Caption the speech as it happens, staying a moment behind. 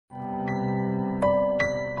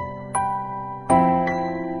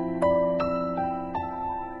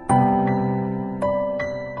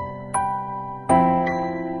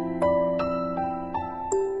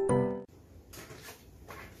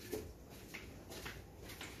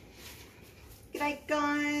G'day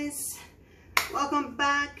guys, welcome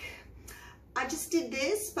back. I just did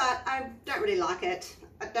this, but I don't really like it.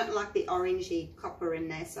 I don't like the orangey copper in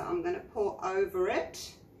there, so I'm going to pour over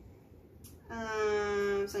it. So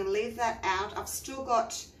I'm going to leave that out. I've still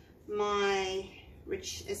got my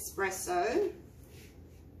rich espresso,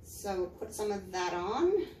 so we'll put some of that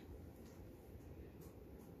on.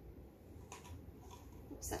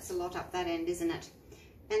 Oops, that's a lot up that end, isn't it?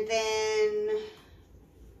 And then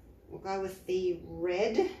we'll go with the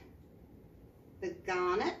red, the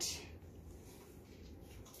garnet,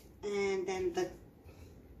 and then the,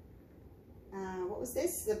 what was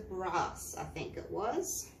this? The brass, I think it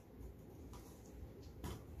was.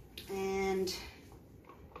 And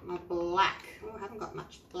my black. Oh, I haven't got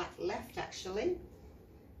much black left actually.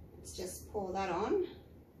 Let's just pour that on.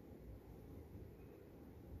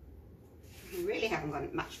 I really haven't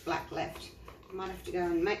got much black left. I might have to go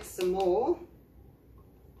and make some more.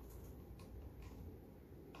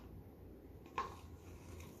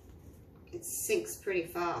 It sinks pretty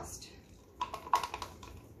fast.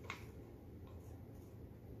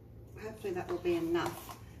 Hopefully that will be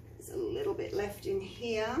enough. There's a little bit left in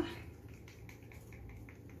here.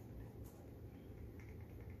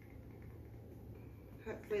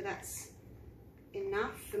 Hopefully that's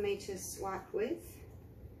enough for me to swipe with,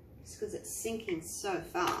 just because it's sinking so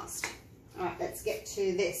fast. All right, let's get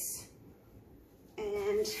to this.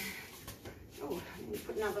 And, oh, let me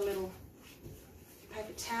put another little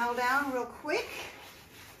paper towel down real quick.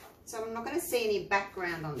 So I'm not going to see any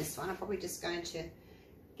background on this one. I'm probably just going to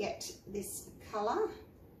get this colour,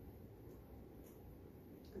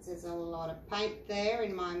 because there's a lot of paint there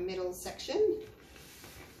in my middle section.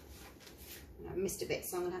 And I missed a bit,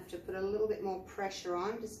 so I'm going to have to put a little bit more pressure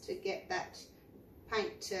on just to get that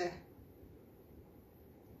paint to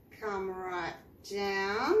come right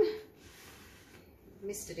down.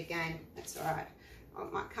 Missed it again. That's all right. I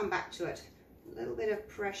might come back to it. A little bit of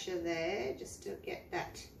pressure there just to get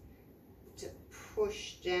that to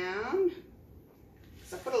push down.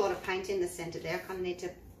 So I put a lot of paint in the center there. I kind of need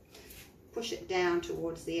to push it down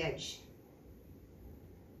towards the edge.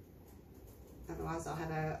 Otherwise I'll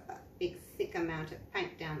have a big thick amount of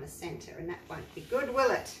paint down the center, and that won't be good,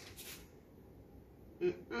 will it?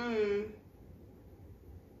 I'm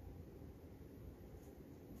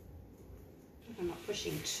not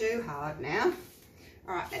pushing too hard now.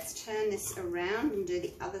 All right, let's turn this around and do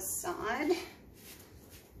the other side.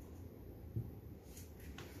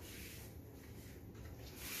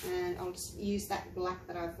 And I'll just use that black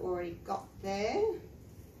that I've already got there.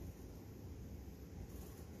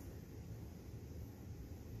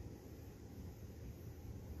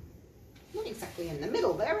 Not exactly in the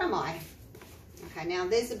middle there, am I? Okay, now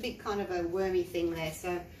there's a big kind of a wormy thing there,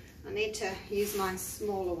 so I need to use my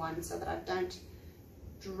smaller one so that I don't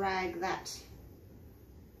drag that.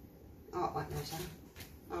 Oh, it won't matter.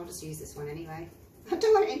 I'll just use this one anyway. I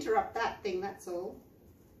don't want to interrupt that thing, that's all.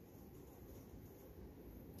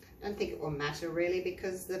 I don't think it will matter really,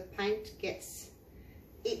 because the paint gets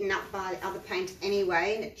eaten up by the other paint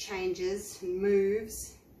anyway, and it changes and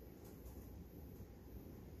moves.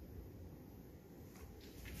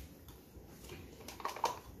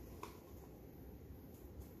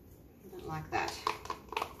 I don't like that.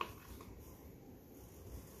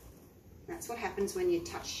 That's what happens when you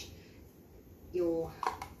touch your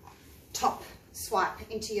top swipe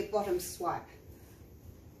into your bottom swipe.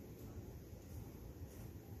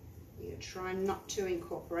 You try not to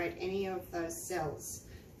incorporate any of those cells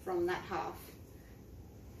from that half,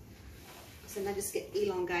 so they just get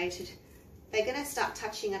elongated. They're going to start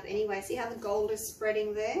touching up anyway. See how the gold is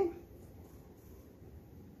spreading there?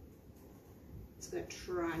 Just going to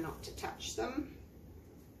try not to touch them.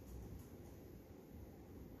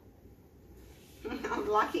 I'm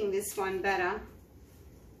liking this one better.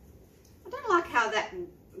 I don't like how that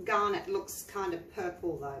garnet looks kind of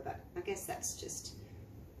purple though, but I guess that's just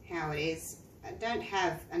how it is. I don't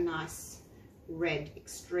have a nice red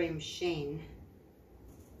extreme sheen.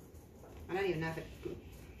 I don't even know if it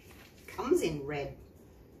comes in red.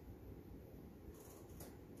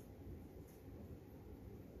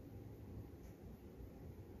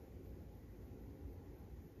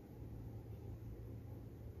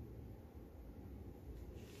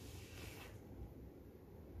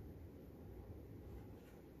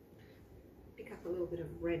 Pick up a little bit of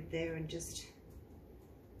red there and just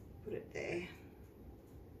put it there.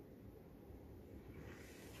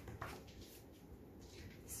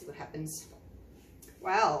 See what happens.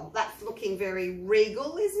 Well, that's looking very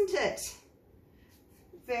regal, isn't it?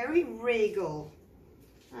 Very regal.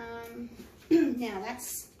 Now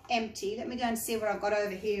that's empty. Let me go and see what I've got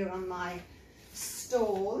over here on my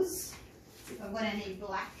stores. if I've got any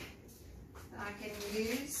black that I can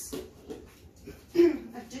use.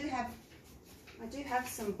 I do have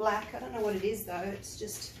some black. I don't know what it is though. It's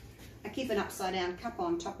just, I keep an upside down cup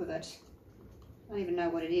on top of it. I don't even know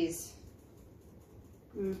what it is.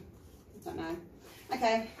 I don't know.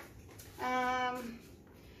 Okay.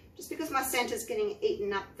 Just because my centre's getting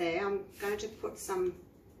eaten up there, I'm going to put some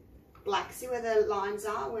black. See where the lines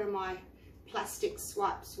are, where my plastic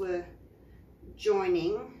swipes were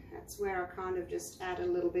joining? That's where I kind of just add a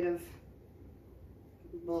little bit of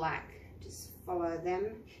black. Just follow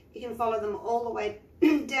them. You can follow them all the way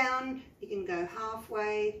down. You can go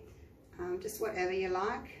halfway, just whatever you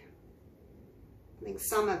like. I think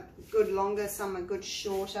some are good longer, some are good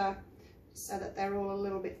shorter, so that they're all a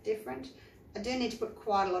little bit different. I do need to put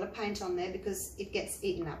quite a lot of paint on there because it gets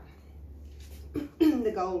eaten up.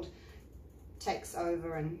 The gold takes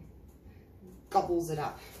over and gobbles it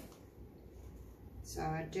up. So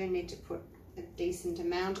I do need to put a decent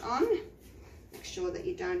amount on. Make sure that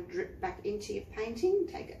you don't drip back into your painting.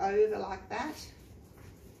 Take it over like that.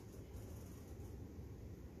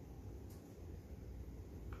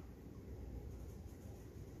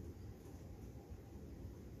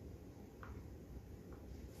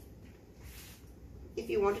 If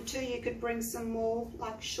you wanted to, you could bring some more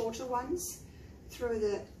like shorter ones through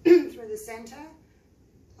the through the center,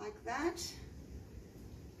 like that.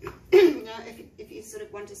 You know, if you sort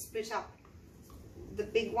of want to split up the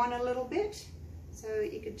big one a little bit, so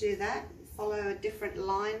you could do that. Follow a different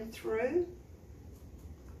line through.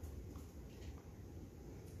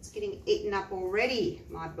 It's getting eaten up already,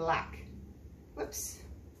 my black. Whoops,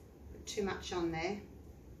 put too much on there.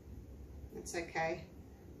 That's okay.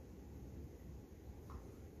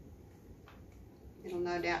 It'll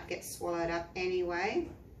no doubt get swallowed up anyway.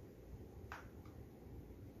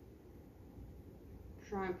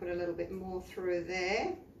 Try and put a little bit more through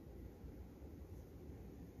there.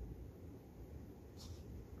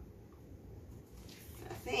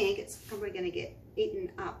 I think it's probably going to get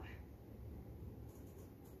eaten up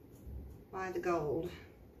by the gold.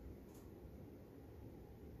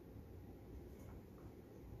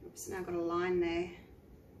 Oops, now I've got a line there.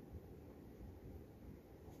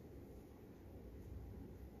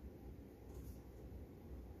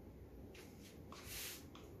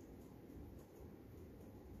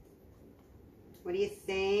 What do you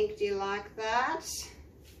think? Do you like that?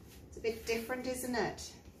 It's a bit different, isn't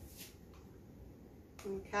it?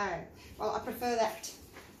 Okay. Well, I prefer that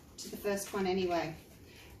to the first one anyway.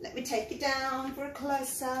 Let me take you down for a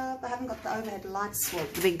close-up. I haven't got the overhead lights, well,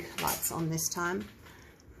 the big lights on this time.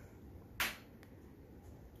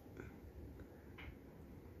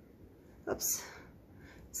 Oops.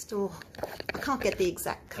 Still, I can't get the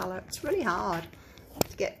exact colour. It's really hard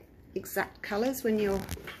to get exact colours when you're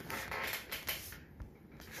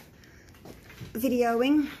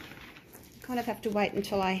videoing. Kind of have to wait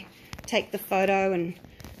until I take the photo and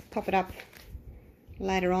pop it up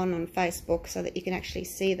later on Facebook so that you can actually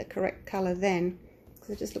see the correct colour then, because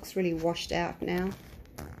it just looks really washed out now.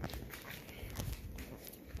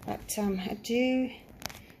 But I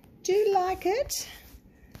do like it.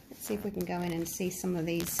 Let's see if we can go in and see some of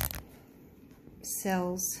these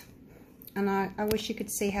cells. And I wish you could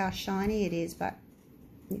see how shiny it is, but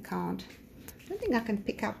you can't. I don't think I can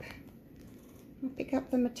pick up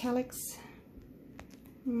the metallics.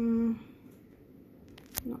 Not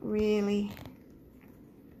really.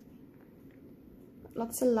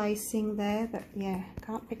 Lots of lacing there, but yeah,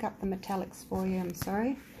 can't pick up the metallics for you, I'm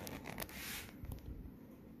sorry.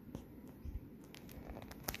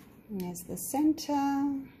 And there's the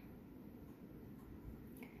center.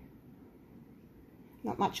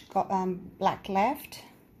 Not much black left.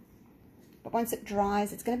 But once it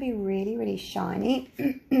dries, it's going to be really, really shiny.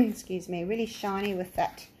 Excuse me, really shiny with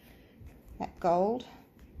that gold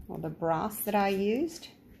or the brass that I used.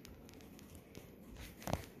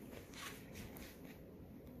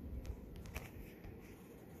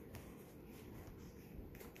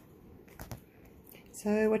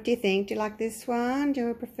 So what do you think? Do you like this one? Do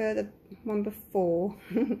you prefer the one before?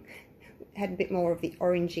 It had a bit more of the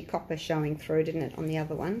orangey copper showing through, didn't it, on the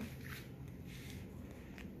other one?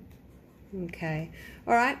 Okay,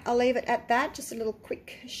 all right, I'll leave it at that. Just a little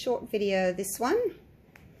quick short video, this one.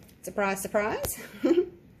 Surprise, surprise.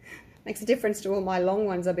 Makes a difference to all my long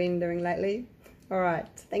ones I've been doing lately. All right,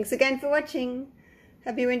 thanks again for watching.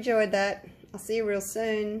 Hope you enjoyed that. I'll see you real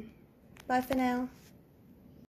soon. Bye for now.